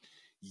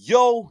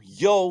Yo,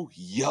 yo,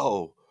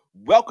 yo.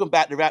 Welcome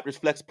back to Raptors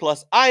Flex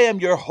Plus. I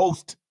am your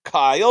host,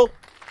 Kyle.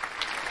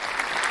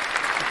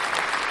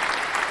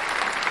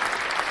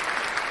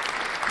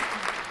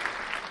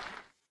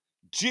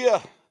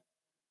 Gia.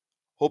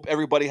 Hope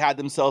everybody had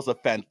themselves a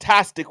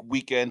fantastic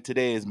weekend.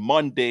 Today is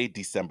Monday,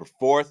 December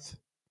 4th.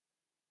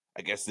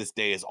 I guess this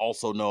day is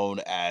also known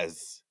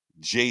as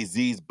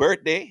Jay-Z's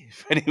birthday,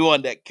 if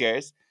anyone that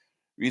cares.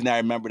 Reason I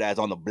remember that is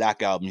on the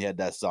Black album, he had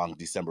that song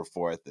December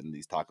 4th, and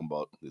he's talking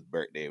about his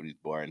birthday when he's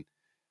born.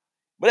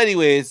 But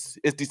anyways,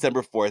 it's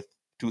December 4th,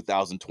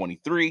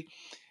 2023.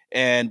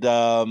 And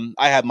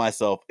I had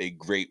myself a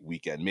great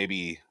weekend.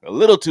 Maybe a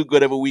little too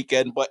good of a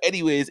weekend. But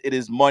anyways, it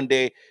is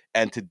Monday.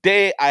 And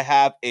today I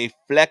have a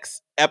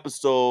flex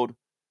episode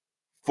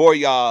for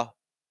y'all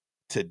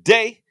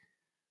today.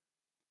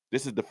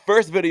 This is the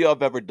first video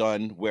I've ever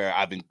done where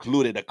I've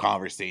included a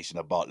conversation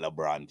about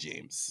LeBron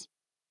James.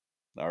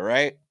 All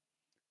right.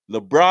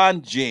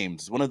 LeBron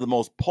James, one of the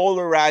most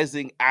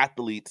polarizing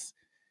athletes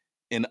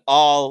in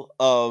all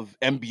of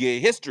NBA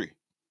history.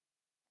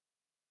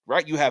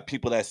 Right? You have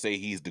people that say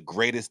he's the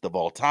greatest of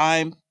all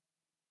time.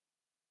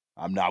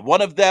 I'm not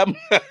one of them.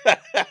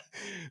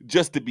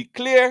 Just to be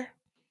clear,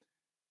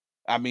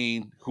 I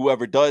mean,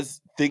 whoever does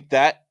think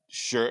that,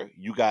 sure,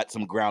 you got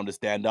some ground to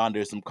stand on.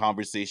 There's some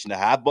conversation to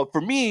have. But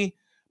for me,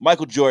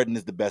 Michael Jordan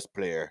is the best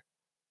player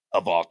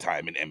of all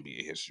time in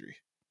NBA history.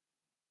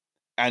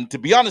 And to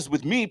be honest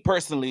with me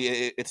personally,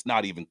 it's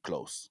not even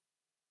close,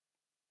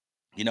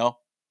 you know?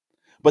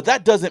 But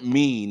that doesn't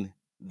mean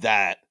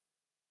that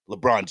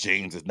LeBron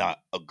James is not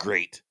a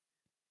great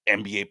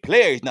NBA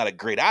player. He's not a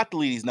great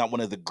athlete. He's not one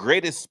of the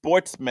greatest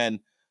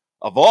sportsmen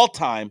of all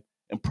time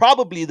and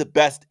probably the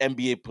best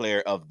NBA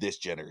player of this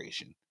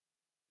generation,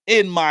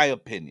 in my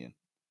opinion,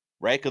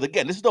 right? Because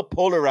again, this is a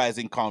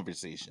polarizing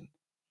conversation.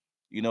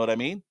 You know what I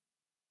mean?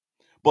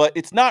 But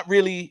it's not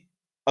really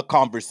a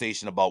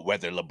conversation about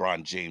whether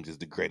LeBron James is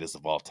the greatest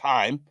of all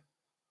time.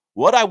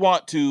 What I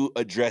want to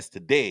address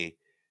today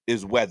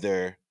is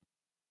whether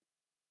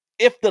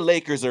if the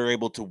Lakers are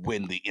able to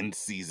win the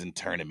in-season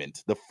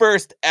tournament, the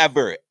first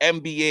ever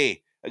NBA,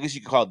 I guess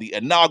you could call it the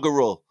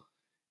inaugural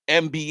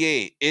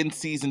NBA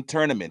in-season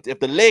tournament,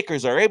 if the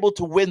Lakers are able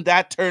to win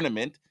that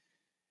tournament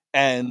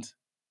and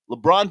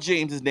LeBron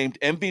James is named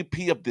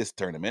MVP of this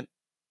tournament,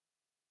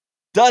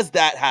 does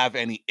that have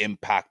any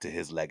impact to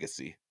his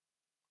legacy?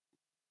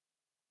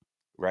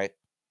 Right?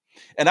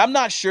 And I'm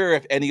not sure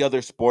if any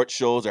other sports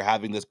shows are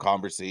having this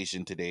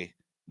conversation today.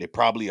 They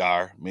probably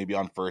are, maybe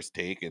on First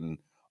Take and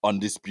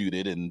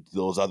Undisputed and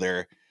those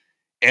other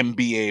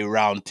NBA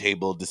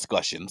roundtable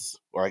discussions,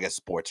 or I guess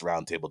sports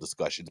roundtable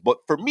discussions. But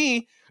for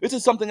me, this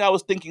is something I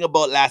was thinking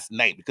about last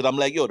night because I'm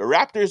like, yo, the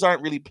Raptors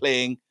aren't really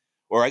playing,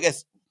 or I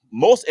guess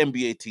most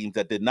NBA teams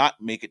that did not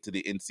make it to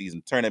the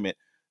in-season tournament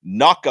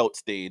knockout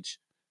stage,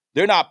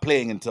 they're not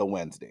playing until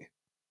Wednesday,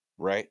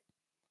 right?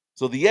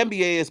 So the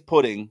NBA is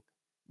putting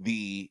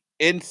the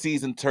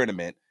in-season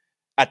tournament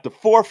at the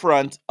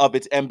forefront of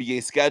its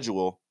NBA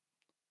schedule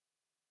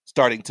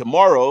starting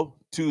tomorrow,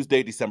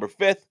 Tuesday, December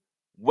 5th,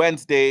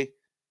 Wednesday,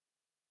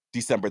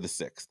 December the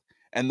 6th.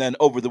 And then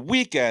over the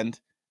weekend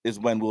is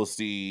when we'll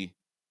see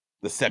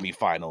the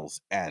semifinals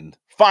and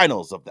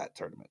finals of that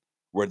tournament,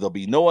 where there'll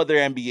be no other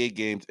NBA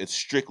games. It's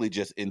strictly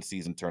just in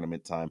season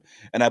tournament time.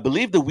 And I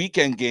believe the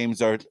weekend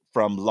games are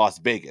from Las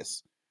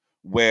Vegas,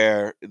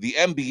 where the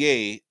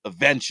NBA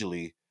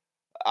eventually,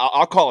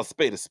 I'll call a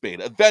spade a spade,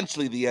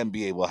 eventually the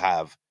NBA will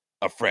have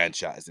a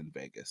franchise in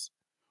Vegas.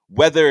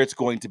 Whether it's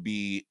going to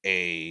be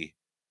a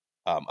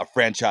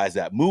franchise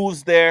that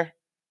moves there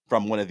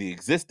from one of the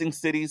existing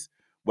cities,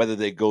 whether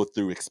they go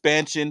through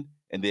expansion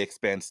and they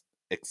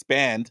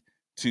expand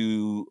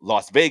to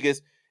Las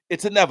Vegas,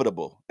 it's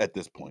inevitable at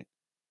this point.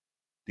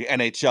 The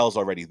NHL's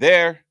already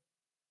there,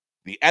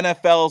 the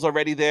NFL's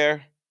already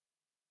there,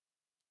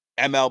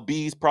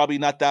 MLB's probably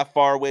not that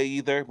far away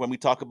either when we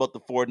talk about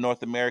the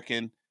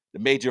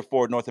major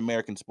four North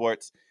American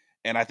sports.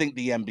 And I think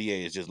the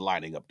NBA is just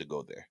lining up to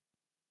go there.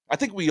 I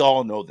think we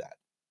all know that,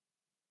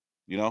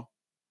 you know?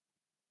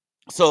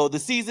 So the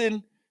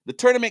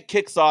tournament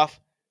kicks off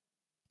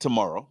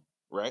tomorrow,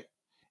 right?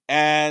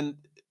 And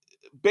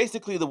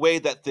basically, the way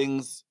that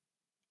things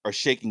are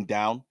shaking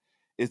down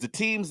is the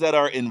teams that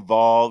are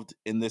involved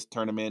in this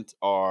tournament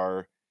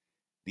are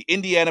the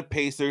Indiana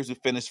Pacers, who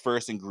finished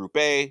first in Group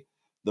A,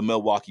 the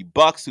Milwaukee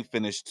Bucks, who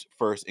finished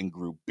first in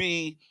Group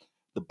B,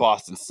 the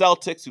Boston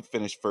Celtics, who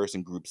finished first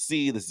in Group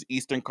C. This is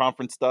Eastern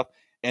Conference stuff,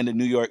 and the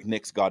New York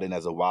Knicks got in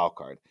as a wild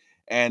card.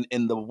 And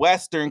in the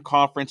Western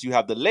Conference, you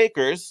have the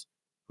Lakers,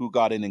 who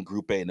got in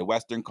Group A. In the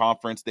Western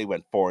Conference, they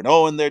went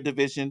 4-0 in their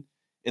division,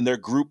 in their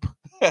group.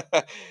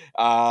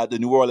 The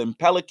New Orleans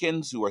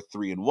Pelicans, who are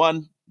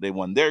 3-1, they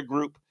won their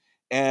group.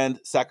 And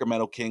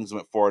Sacramento Kings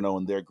went 4-0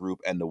 in their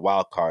group, and the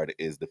wild card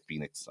is the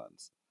Phoenix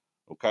Suns.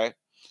 Okay?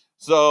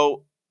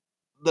 So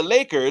the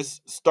Lakers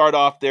start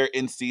off their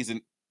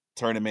in-season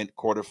tournament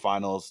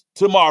quarterfinals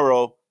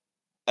tomorrow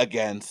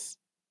against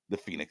the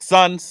Phoenix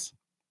Suns.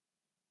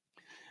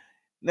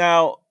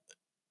 Now,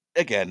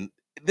 again,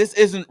 this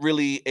isn't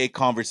really a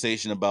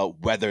conversation about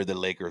whether the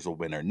Lakers will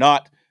win or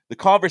not. The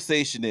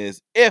conversation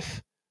is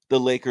if the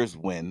Lakers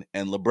win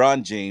and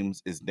LeBron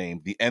James is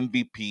named the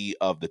MVP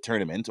of the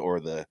tournament or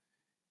the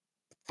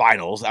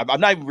finals. I'm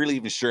not really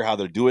even sure how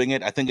they're doing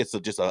it. I think it's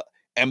just a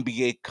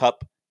NBA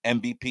Cup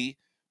MVP,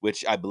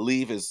 which I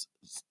believe is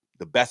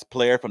the best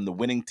player from the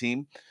winning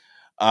team.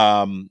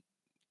 Um,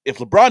 if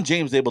LeBron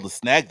James is able to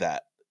snag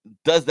that,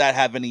 does that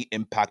have any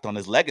impact on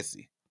his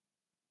legacy?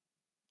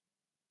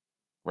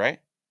 Right?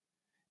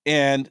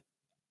 And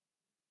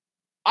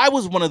I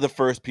was one of the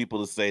first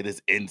people to say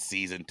this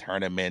in-season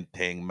tournament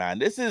thing, man.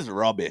 This is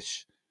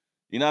rubbish.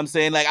 You know what I'm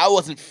saying? Like I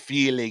wasn't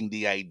feeling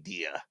the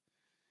idea.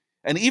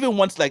 And even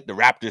once like the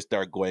Raptors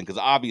start going, because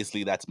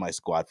obviously that's my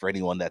squad for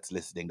anyone that's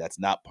listening that's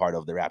not part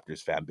of the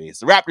Raptors fan base.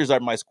 The Raptors are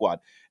my squad.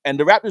 And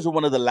the Raptors were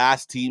one of the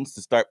last teams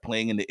to start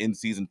playing in the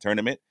in-season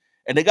tournament.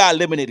 And they got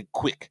eliminated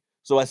quick.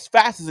 So as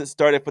fast as it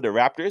started for the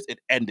Raptors, it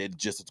ended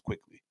just as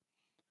quickly.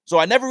 So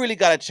I never really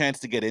got a chance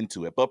to get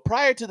into it. But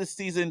prior to the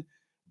season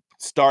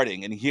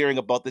starting and hearing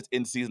about this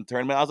in-season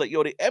tournament, I was like,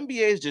 yo, the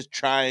NBA is just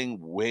trying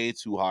way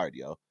too hard,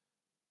 yo.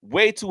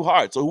 Way too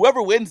hard. So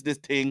whoever wins this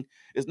thing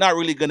is not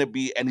really going to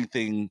be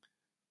anything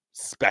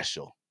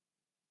special,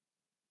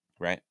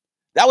 right?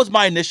 That was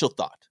my initial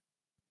thought.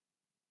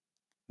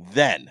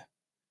 Then,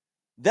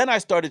 then I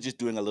started just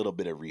doing a little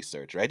bit of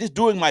research, right? Just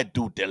doing my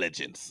due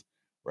diligence,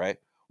 right?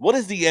 What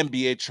is the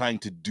NBA trying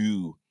to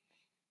do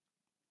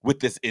with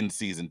this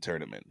in-season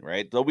tournament,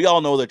 right? So we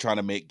all know they're trying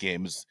to make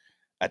games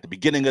at the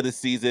beginning of the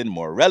season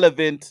more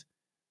relevant,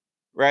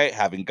 right?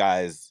 Having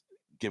guys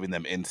giving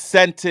them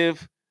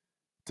incentive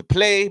to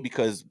play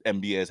because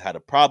NBA has had a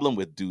problem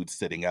with dudes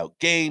sitting out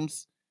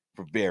games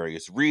for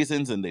various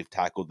reasons, and they've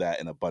tackled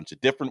that in a bunch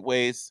of different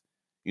ways.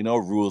 You know,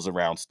 rules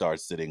around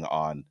stars sitting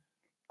on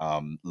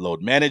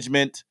load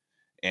management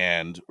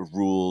and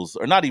rules,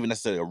 or not even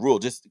necessarily a rule,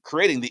 just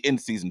creating the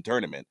in-season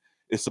tournament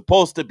is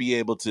supposed to be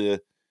able to,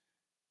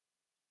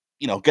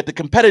 you know, get the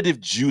competitive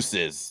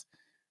juices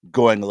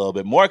going a little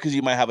bit more because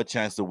you might have a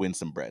chance to win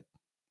some bread,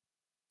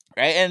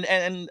 right?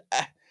 And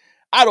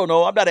I don't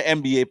know. I'm not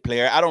an NBA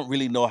player. I don't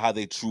really know how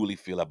they truly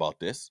feel about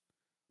this.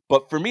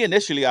 But for me,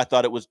 initially, I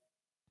thought it was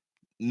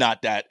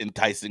not that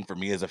enticing for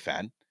me as a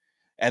fan.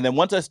 And then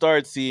once I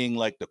started seeing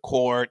like the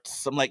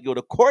courts, I'm like, yo,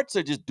 the courts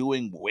are just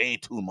doing way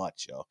too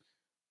much, yo.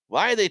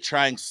 Why are they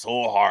trying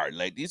so hard?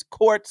 Like these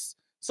courts,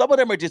 some of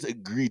them are just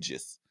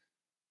egregious,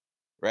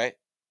 right?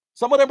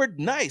 Some of them are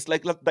nice,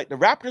 like the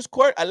Raptors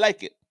court. I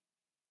like it,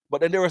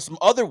 but then there were some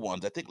other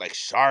ones. I think like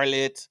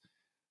Charlotte.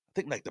 I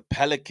think like the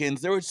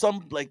Pelicans. There were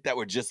some like that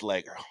were just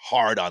like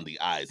hard on the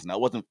eyes, and I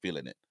wasn't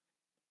feeling it.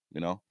 You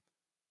know.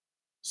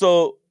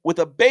 So with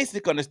a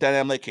basic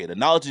understanding, I'm like, okay, the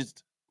knowledge is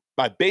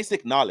my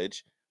basic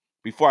knowledge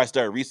before I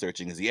started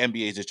researching is the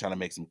NBA is just trying to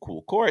make some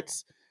cool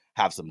courts,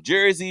 have some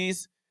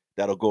jerseys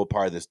that'll go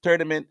part of this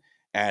tournament,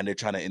 and they're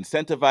trying to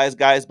incentivize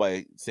guys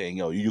by saying,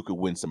 yo, you could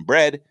win some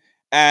bread,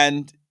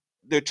 and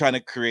they're trying to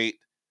create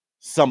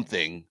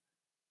something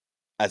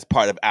as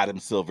part of Adam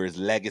Silver's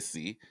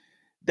legacy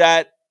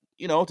that,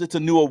 you know, it's a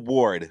new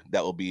award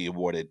that will be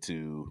awarded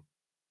to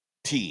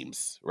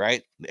teams,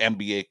 right? The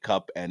NBA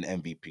Cup and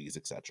MVPs,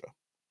 etc.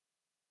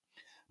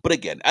 But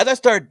again, as I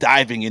start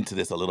diving into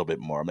this a little bit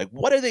more, I'm like,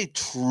 what are they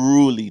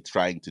truly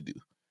trying to do?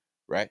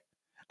 Right?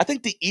 I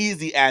think the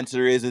easy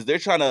answer is they're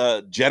trying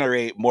to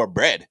generate more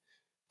bread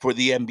for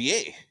the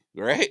NBA,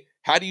 right?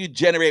 How do you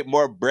generate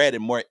more bread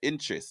and more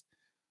interest?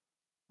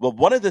 Well,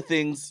 one of the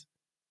things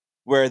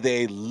where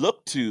they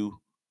look to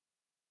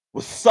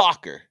was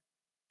soccer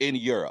in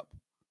Europe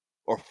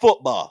or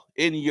football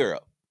in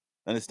Europe.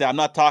 Understand? I'm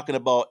not talking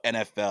about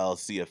NFL,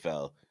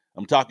 CFL.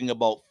 I'm talking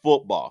about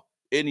football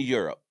in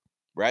Europe,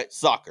 right?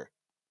 Soccer.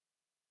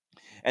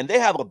 And they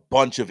have a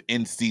bunch of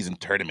in-season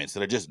tournaments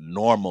that are just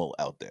normal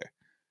out there.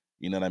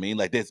 You know what I mean?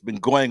 Like it's been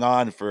going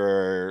on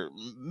for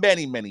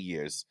many, many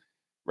years,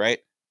 right?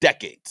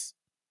 Decades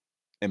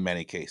in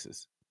many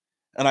cases.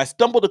 And I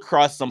stumbled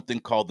across something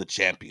called the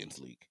Champions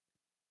League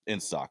in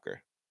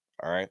soccer.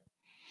 All right.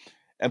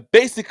 And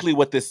basically,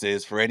 what this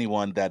is for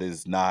anyone that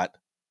is not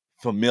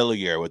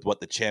familiar with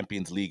what the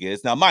Champions League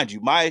is. Now, mind you,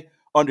 my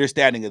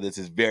understanding of this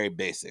is very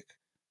basic,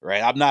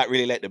 right? I'm not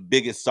really like the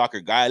biggest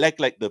soccer guy. I like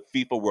the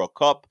FIFA World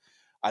Cup.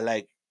 I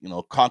like, you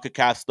know,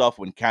 CONCACAF stuff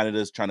when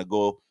Canada's trying to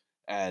go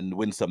and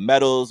win some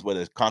medals, whether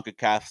it's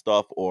CONCACAF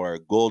stuff or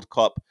Gold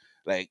Cup.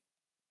 Like,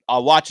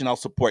 I'll watch and I'll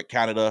support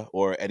Canada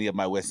or any of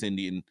my West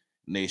Indian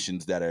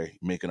nations that are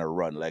making a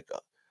run. Like,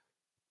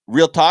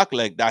 real talk,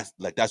 like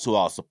that's who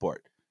I'll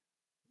support.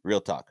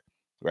 Real talk,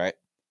 right?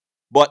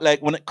 But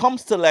like when it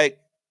comes to like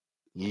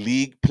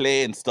league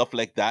play and stuff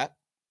like that,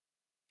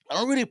 I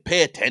don't really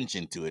pay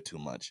attention to it too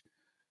much.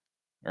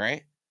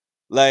 Right?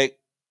 Like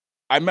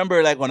I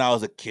remember like when I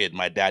was a kid,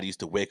 my dad used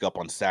to wake up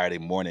on Saturday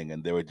morning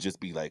and there would just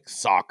be like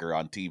soccer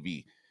on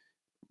TV,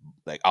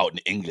 like out in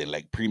England,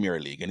 like Premier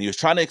League. And he was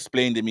trying to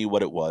explain to me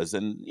what it was.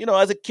 And, you know,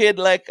 as a kid,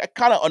 like I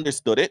kind of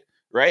understood it,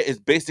 right? It's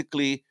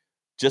basically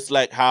just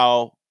like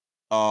how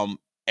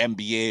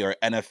NBA or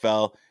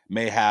NFL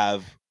may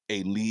have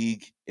a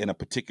league in a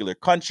particular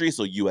country,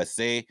 so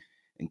USA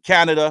and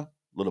Canada,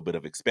 a little bit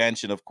of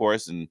expansion, of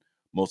course, in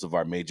most of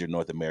our major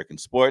North American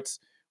sports,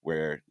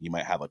 where you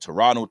might have a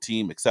Toronto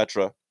team,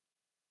 etc.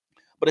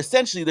 But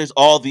essentially, there's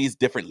all these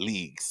different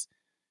leagues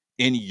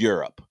in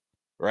Europe,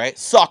 right?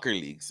 Soccer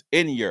leagues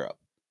in Europe.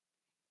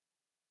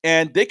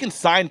 And they can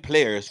sign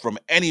players from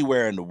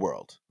anywhere in the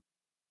world,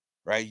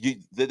 right?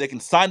 They can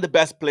sign the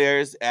best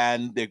players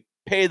and they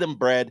pay them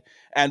bread.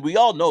 And we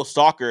all know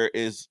soccer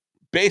is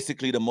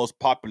basically the most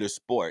popular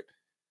sport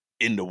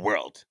in the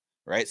world,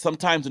 right?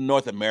 Sometimes in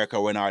North America,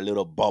 we're in our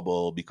little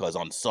bubble because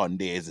on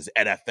Sundays is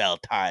NFL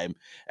time.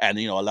 And,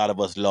 a lot of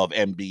us love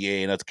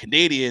NBA. And as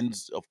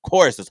Canadians, of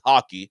course, it's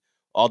hockey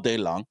all day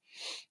long.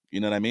 You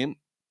know what I mean?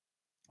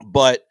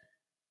 But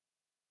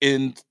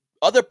in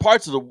other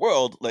parts of the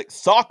world, like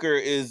soccer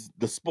is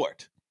the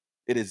sport.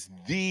 It is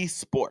the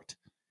sport.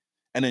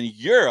 And in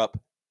Europe,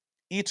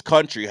 each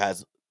country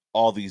has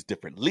all these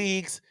different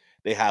leagues.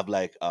 They have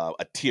like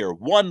a tier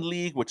one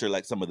league, which are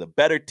like some of the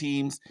better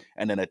teams,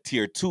 and then a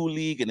tier two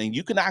league. And then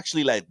you can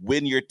actually like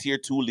win your tier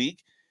two league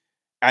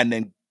and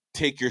then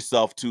take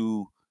yourself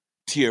to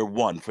tier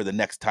one for the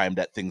next time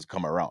that things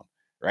come around.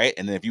 Right.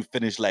 And then if you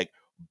finish like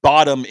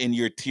bottom in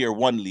your tier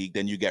one league,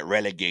 then you get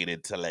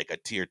relegated to like a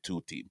tier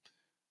two team,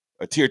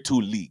 a tier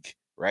two league,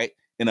 right?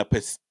 In a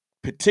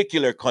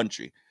particular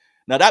country.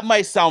 Now that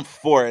might sound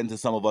foreign to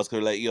some of us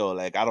because like,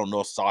 like I don't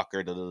know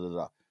soccer. Da, da, da,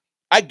 da.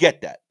 I get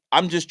that.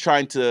 I'm just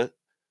trying to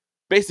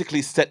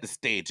basically set the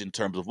stage in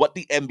terms of what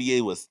the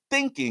NBA was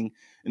thinking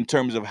in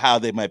terms of how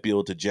they might be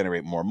able to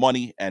generate more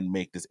money and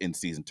make this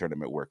in-season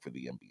tournament work for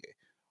the NBA.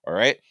 All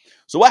right.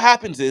 So what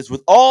happens is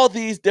with all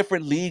these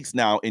different leagues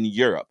now in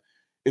Europe,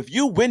 if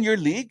you win your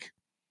league,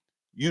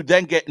 you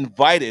then get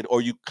invited or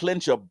you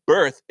clinch a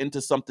berth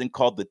into something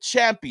called the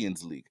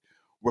Champions League,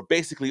 where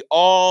basically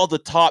all the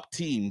top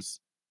teams,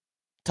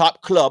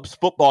 top clubs,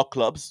 football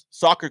clubs,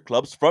 soccer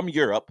clubs from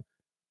Europe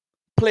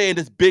play in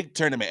this big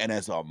tournament. And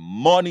as a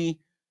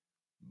money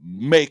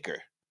maker,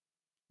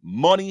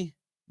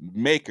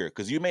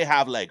 because you may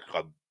have like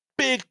a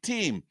big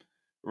team,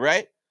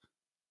 right?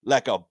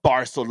 Like a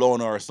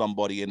Barcelona or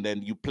somebody, and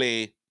then you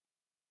play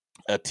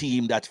a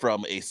team that's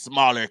from a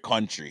smaller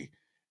country.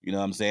 You know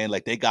what I'm saying?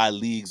 Like they got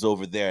leagues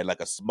over there,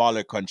 like a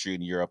smaller country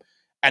in Europe,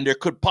 and there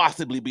could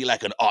possibly be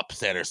like an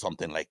upset or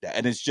something like that.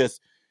 And it's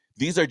just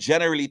these are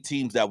generally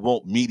teams that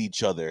won't meet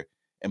each other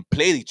and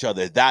play each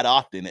other that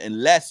often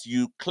unless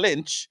you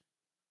clinch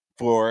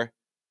for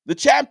the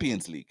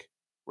Champions League,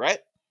 right?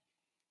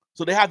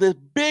 So they have this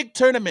big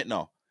tournament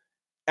now.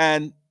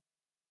 And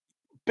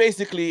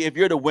basically, if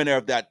you're the winner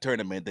of that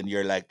tournament, then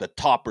you're like the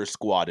topper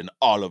squad in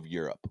all of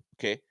Europe,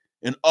 okay?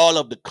 In all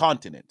of the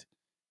continent.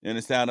 You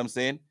understand what I'm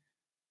saying?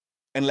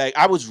 And like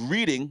I was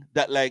reading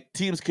that like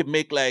teams could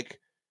make like,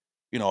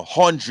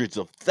 hundreds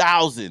of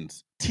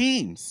thousands.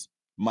 Teams,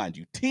 mind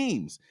you,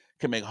 teams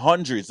can make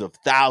hundreds of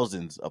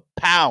thousands of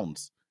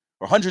pounds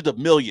or hundreds of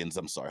millions,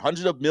 I'm sorry,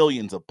 hundreds of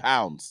millions of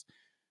pounds,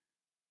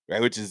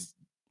 right? Which is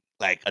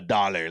like a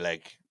dollar,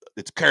 like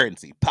it's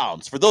currency,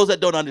 pounds. For those that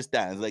don't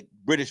understand, it's like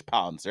British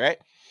pounds, right?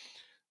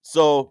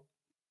 So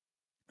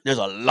there's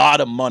a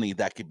lot of money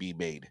that could be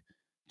made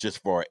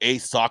just for a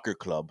soccer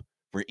club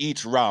for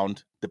each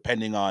round,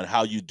 depending on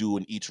how you do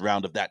in each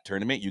round of that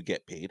tournament, you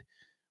get paid.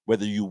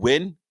 Whether you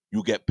win,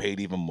 you get paid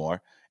even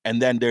more. And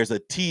then there's a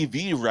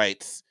TV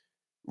rights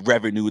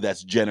revenue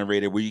that's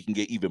generated where you can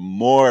get even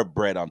more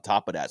bread on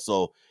top of that.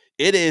 So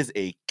it is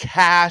a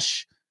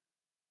cash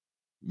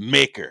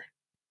maker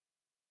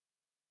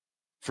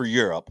for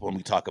Europe when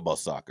we talk about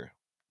soccer.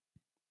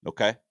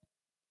 Okay.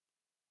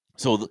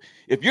 So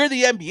if you're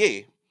the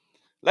NBA,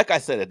 like I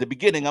said at the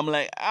beginning, I'm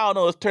like, I don't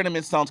know, this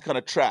tournament sounds kind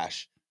of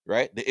trash,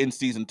 right? The in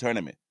season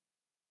tournament.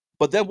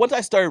 But then once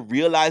I started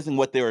realizing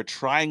what they were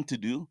trying to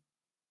do,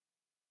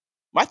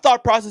 my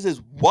thought process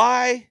is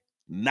why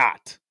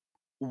not?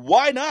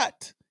 Why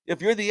not?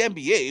 If you're the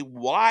NBA,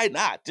 why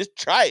not? Just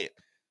try it,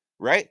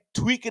 right?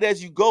 Tweak it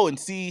as you go and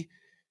see,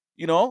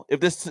 if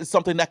this is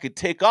something that could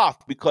take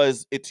off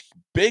because it's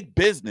big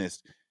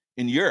business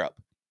in Europe.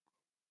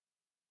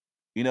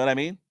 You know what I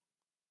mean?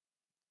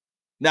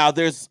 Now,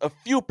 there's a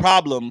few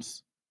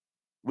problems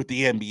with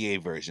the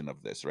NBA version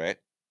of this, right?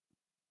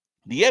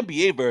 The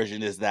NBA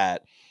version is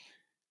that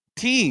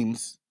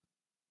teams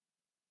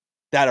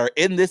that are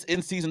in this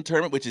in-season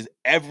tournament, which is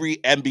every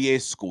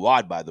NBA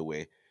squad, by the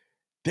way,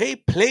 they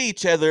play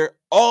each other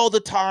all the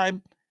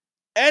time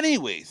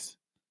anyways.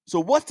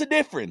 So what's the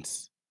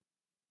difference?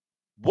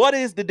 What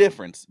is the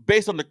difference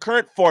based on the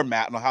current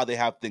format and how they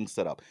have things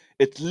set up?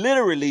 It's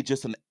literally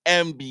just an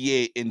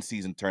NBA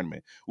in-season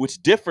tournament,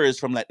 which differs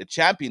from like the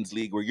Champions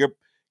League where you're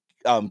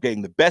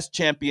getting the best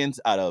champions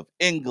out of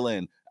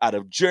England, out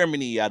of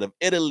Germany, out of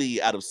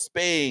Italy, out of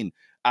Spain,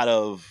 out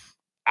of,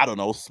 I don't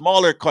know,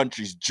 smaller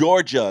countries,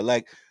 Georgia,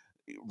 like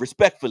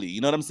respectfully,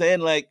 you know what I'm saying?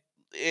 Like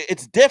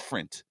it's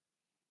different.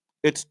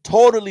 It's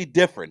totally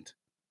different.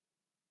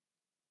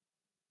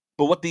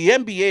 But what the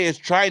NBA is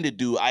trying to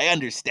do, I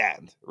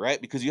understand, right?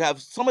 Because you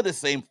have some of the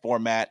same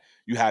format.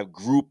 You have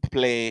group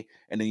play,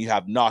 and then you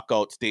have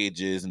knockout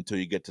stages until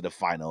you get to the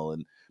final.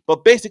 And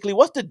but basically,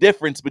 what's the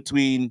difference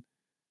between?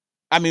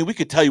 I mean, we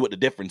could tell you what the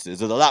difference is.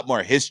 There's a lot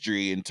more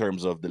history in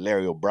terms of the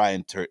Larry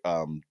O'Brien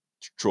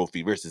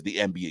trophy versus the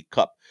NBA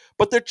Cup,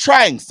 but they're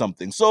trying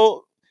something.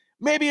 So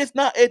maybe it's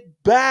not a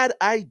bad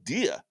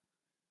idea,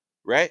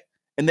 right?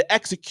 And the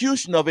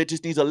execution of it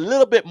just needs a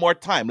little bit more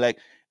time. Like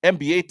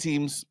NBA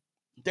teams,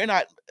 they're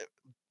not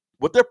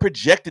what they're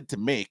projected to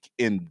make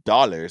in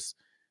dollars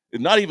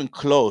is not even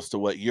close to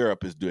what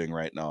Europe is doing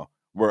right now,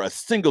 where a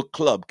single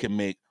club can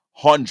make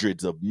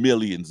hundreds of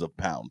millions of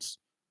pounds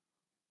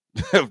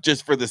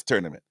just for this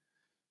tournament.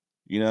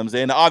 You know what I'm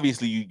saying?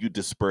 Obviously, you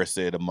disperse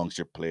it amongst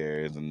your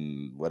players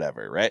and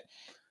whatever, right?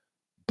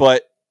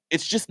 But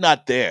it's just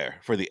not there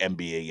for the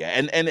NBA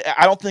yet, and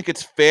I don't think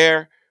it's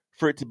fair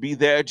for it to be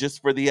there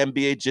just for the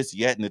NBA just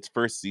yet in its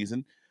first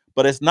season.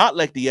 But it's not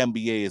like the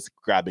NBA is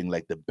grabbing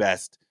like the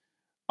best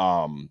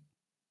um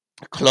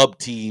club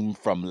team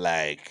from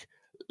like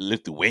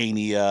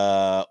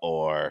Lithuania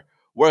or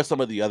where are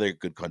some of the other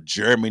good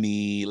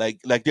Germany.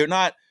 Like they're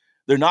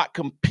not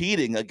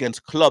competing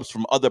against clubs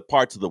from other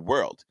parts of the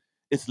world.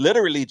 It's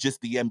literally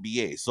just the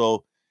NBA.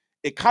 So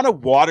it kind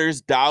of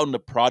waters down the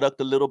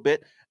product a little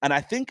bit. And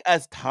I think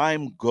as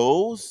time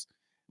goes,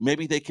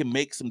 maybe they can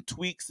make some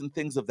tweaks and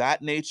things of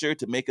that nature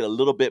to make it a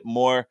little bit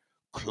more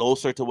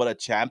closer to what a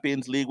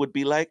Champions League would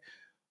be like.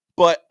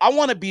 But I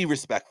want to be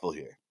respectful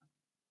here.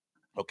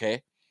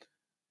 Okay.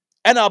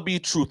 And I'll be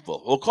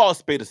truthful. We'll call a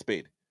spade a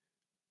spade.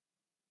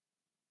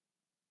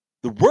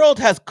 The world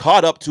has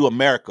caught up to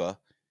America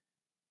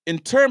in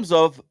terms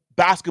of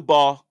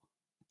basketball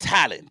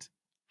talent,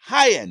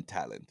 high end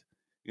talent.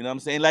 You know what I'm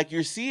saying? Like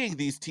you're seeing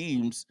these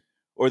teams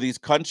or these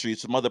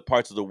countries from other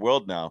parts of the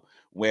world now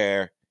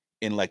where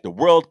in like the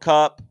World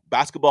Cup,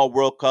 basketball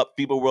World Cup,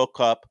 FIBA World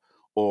Cup,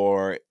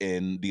 or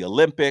in the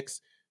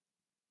Olympics,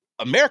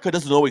 America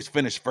doesn't always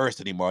finish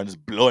first anymore and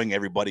just blowing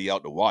everybody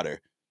out the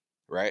water,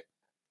 right?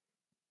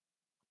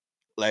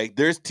 Like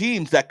there's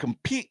teams that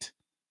compete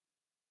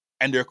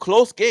and they're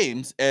close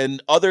games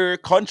and other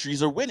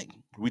countries are winning.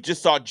 We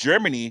just saw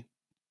Germany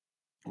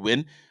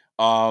win.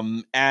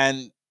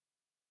 And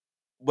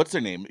what's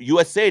their name?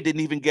 USA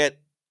didn't even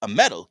get a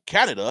medal.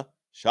 Canada,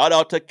 shout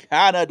out to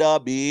Canada,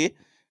 B.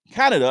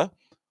 Canada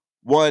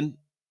won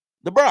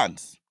the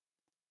bronze.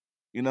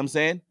 You know what I'm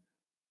saying?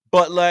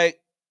 But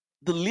like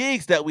the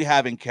leagues that we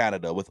have in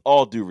Canada, with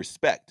all due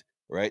respect,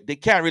 right? They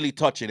can't really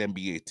touch an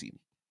NBA team,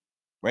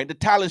 right? The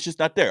talent's just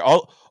not there.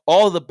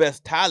 All the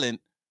best talent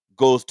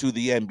goes to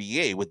the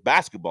NBA with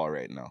basketball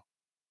right now.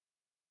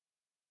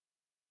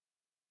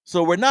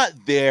 So we're not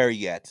there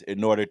yet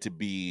in order to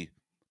be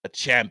a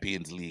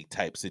Champions League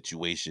type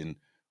situation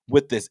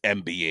with this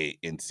NBA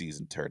in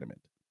season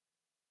tournament.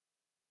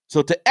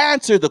 So to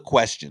answer the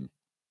question,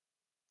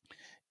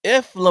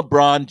 if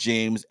LeBron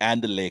James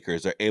and the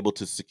Lakers are able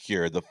to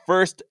secure the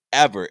first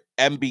ever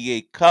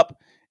NBA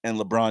Cup and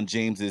LeBron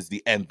James is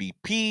the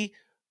MVP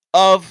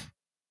of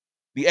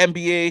the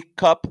NBA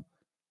Cup,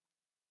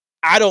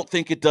 I don't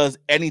think it does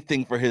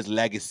anything for his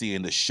legacy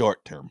in the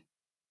short term.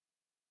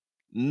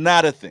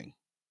 Not a thing.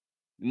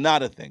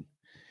 Not a thing.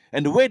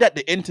 And the way that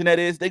the internet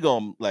is, they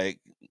gonna like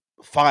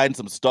find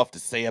some stuff to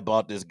say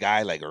about this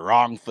guy like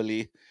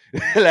wrongfully.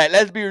 Like,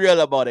 let's be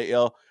real about it,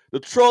 yo. The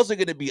trolls are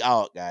gonna be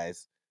out,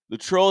 guys. The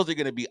trolls are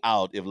gonna be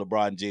out if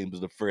LeBron James is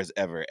the first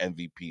ever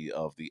MVP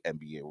of the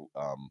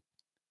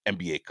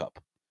NBA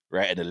Cup,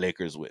 right? And the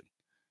Lakers win.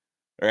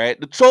 All right.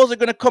 The trolls are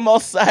gonna come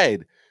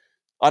outside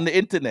on the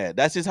internet.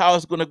 That's just how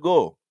it's gonna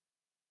go.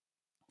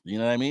 You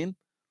know what I mean?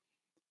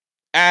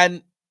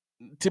 And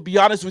to be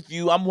honest with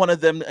you, I'm one of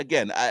them.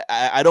 Again,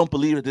 I don't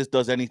believe that this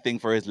does anything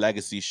for his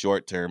legacy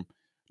short term,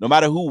 no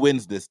matter who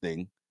wins this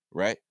thing,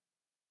 right?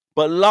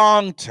 But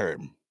long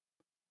term,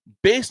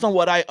 based on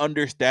what I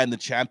understand the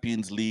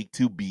Champions League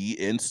to be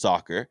in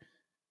soccer,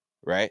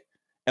 right?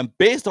 And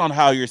based on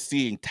how you're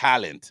seeing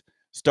talent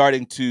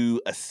starting to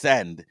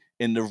ascend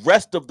in the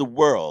rest of the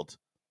world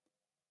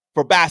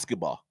for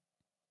basketball,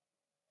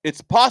 it's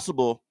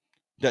possible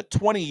that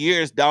 20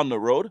 years down the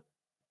road,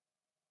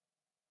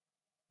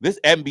 this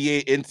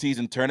NBA in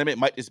season tournament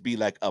might just be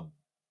like I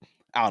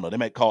don't know, they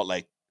might call it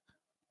like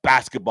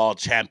basketball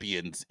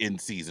champions in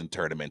season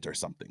tournament or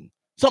something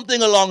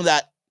along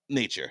that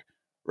nature,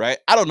 right?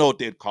 I don't know what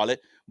they'd call it,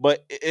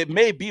 but it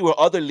may be where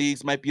other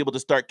leagues might be able to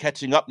start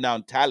catching up now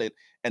in talent,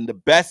 and the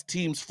best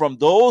teams from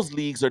those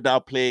leagues are now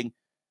playing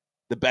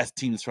the best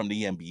teams from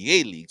the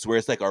NBA leagues, where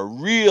it's like a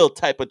real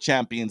type of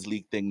Champions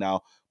League thing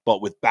now, but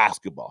with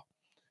basketball.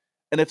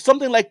 And if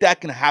something like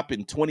that can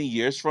happen 20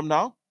 years from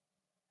now,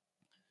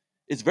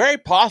 it's very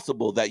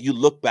possible that you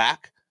look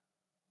back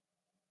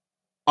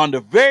on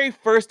the very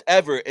first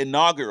ever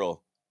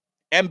inaugural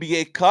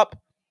NBA Cup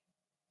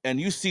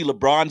and you see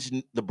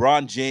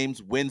LeBron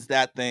James wins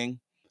that thing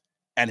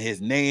and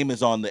his name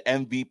is on the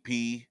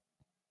MVP.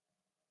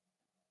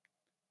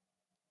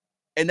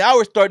 And now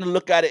we're starting to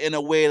look at it in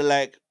a way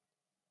like,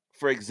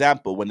 for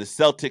example, when the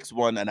Celtics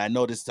won, and I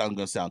know this sounds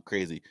gonna sound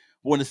crazy,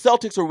 When the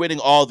Celtics were winning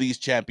all these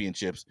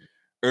championships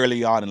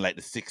early on in like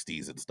the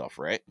 60s and stuff,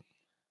 right?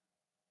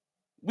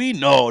 We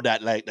know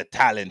that like the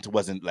talent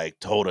wasn't like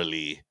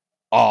totally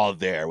all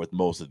there with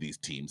most of these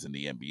teams in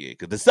the NBA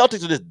because the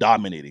Celtics are just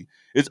dominating.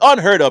 It's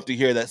unheard of to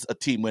hear that a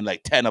team win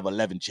like 10 of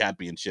 11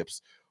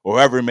 championships or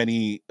however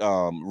many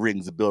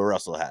rings Bill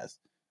Russell has.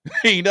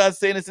 You know what I'm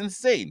saying? It's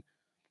insane.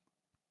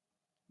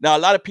 Now, a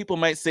lot of people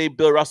might say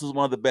Bill Russell is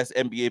one of the best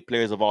NBA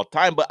players of all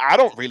time, but I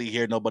don't really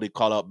hear nobody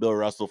call out Bill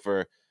Russell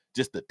for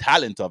just the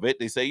talent of it.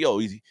 They say, yo,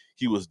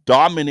 he was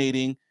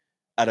dominating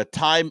at a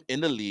time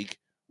in the league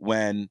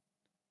when,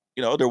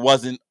 there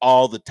wasn't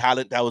all the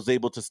talent that was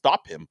able to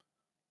stop him,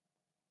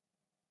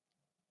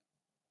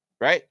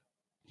 right?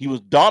 He was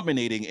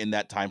dominating in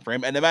that time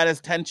frame, and the man has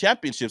 10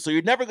 championships, so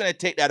you're never going to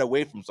take that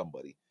away from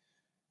somebody,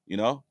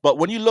 But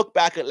when you look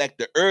back at like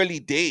the early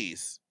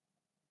days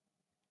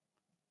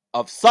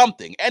of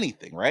something,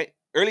 anything, right?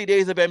 Early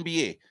days of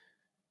NBA,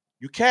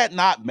 you can't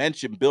not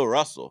mention Bill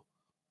Russell.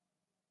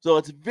 So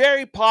it's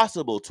very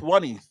possible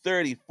 20,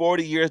 30,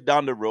 40 years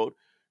down the road,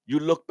 you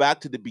look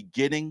back to the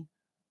beginning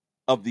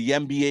of the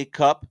NBA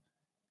Cup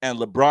and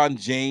LeBron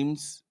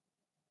James,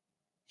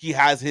 he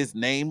has his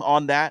name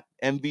on that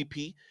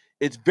MVP.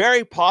 It's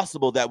very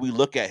possible that we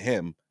look at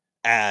him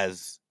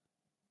as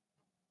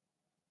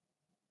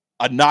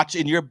a notch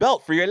in your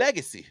belt for your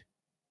legacy,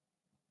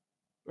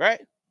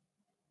 right?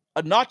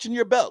 A notch in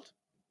your belt.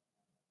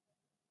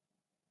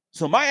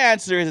 So my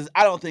answer is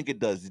I don't think it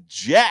does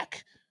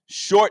jack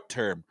short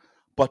term,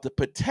 but the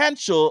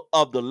potential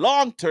of the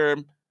long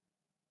term,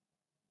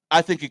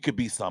 I think it could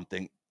be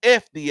something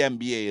if the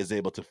NBA is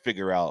able to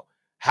figure out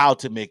how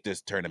to make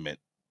this tournament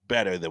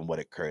better than what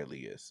it currently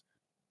is.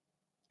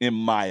 In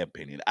my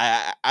opinion,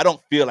 I don't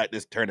feel like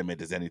this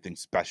tournament is anything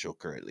special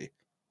currently.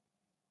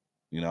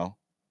 You know,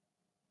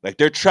 like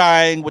they're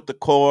trying with the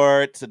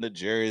courts and the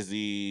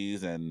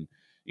jerseys and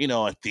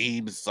a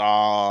theme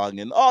song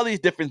and all these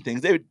different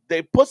things.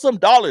 They put some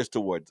dollars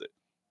towards it.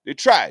 They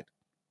tried,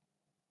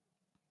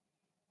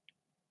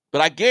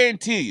 but I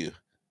guarantee you,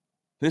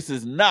 this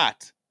is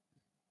not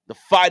the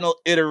final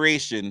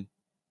iteration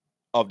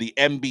of the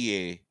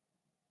NBA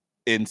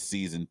in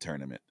season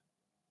tournament,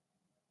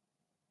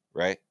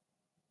 right?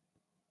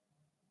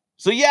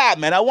 So yeah,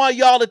 man, I want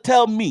y'all to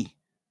tell me.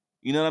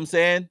 You know what I'm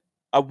saying?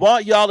 I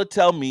want y'all to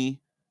tell me,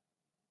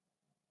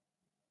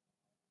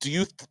 do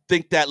you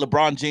think that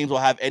LeBron James will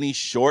have any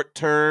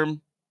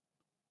short-term,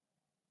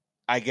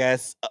 I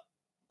guess,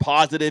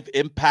 positive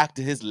impact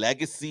to his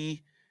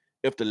legacy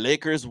if the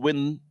Lakers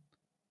win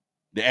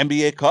the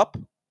NBA Cup?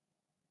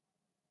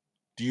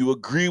 Do you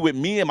agree with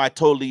me? Am I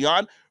totally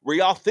on? Were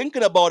y'all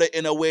thinking about it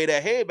in a way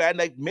that, hey, man,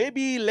 like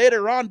maybe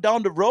later on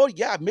down the road,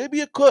 yeah,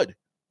 maybe it could.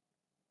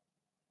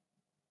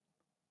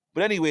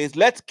 But anyways,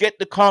 let's get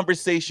the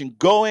conversation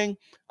going.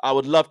 I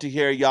would love to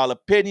hear y'all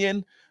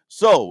opinion.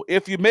 So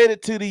if you made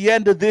it to the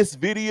end of this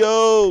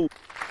video,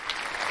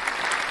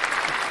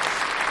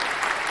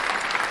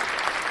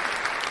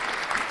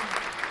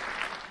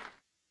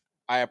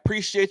 I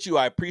appreciate you.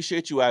 I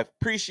appreciate you. I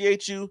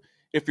appreciate you.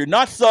 If you're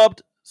not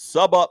subbed,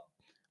 sub up,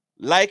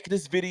 like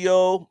this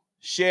video,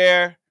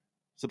 share,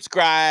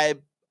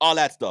 subscribe, all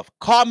that stuff.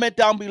 Comment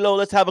down below.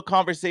 Let's have a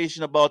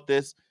conversation about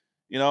this.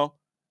 You know,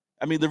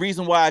 I mean, the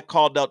reason why I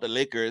called out the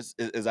Lakers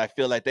is I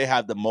feel like they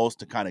have the most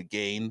to kind of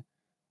gain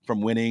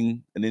from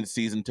winning an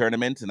in-season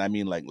tournament, and I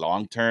mean like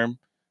long term,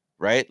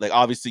 right? Like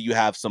obviously you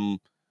have some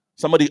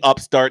of the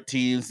upstart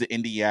teams, the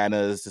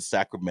Indianas, the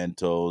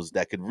Sacramentos,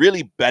 that could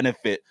really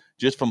benefit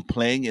just from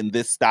playing in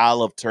this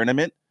style of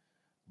tournament.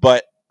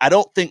 But I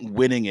don't think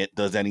winning it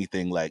does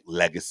anything like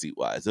legacy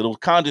wise. It'll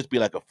kind of just be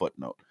like a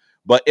footnote.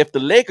 But if the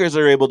Lakers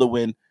are able to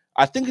win,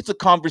 I think it's a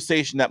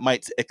conversation that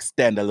might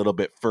extend a little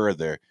bit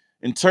further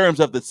in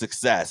terms of the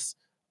success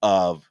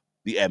of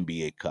the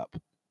NBA Cup.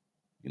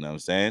 You know what I'm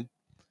saying?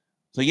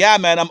 So yeah,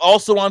 man, I'm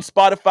also on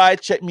Spotify.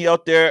 Check me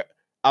out there.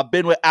 I've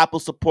been with Apple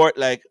support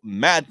like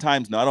mad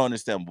times now. I don't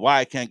understand why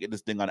I can't get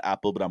this thing on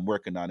Apple, but I'm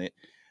working on it.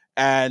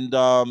 And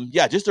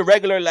yeah, just a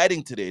regular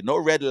lighting today. No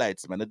red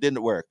lights, man. It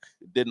didn't work.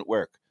 It didn't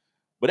work.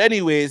 But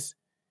anyways,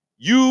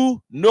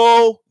 you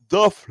know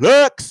the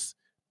flex.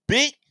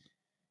 Big.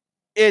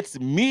 It's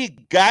me,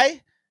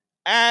 guy,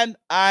 and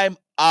I'm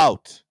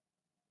out.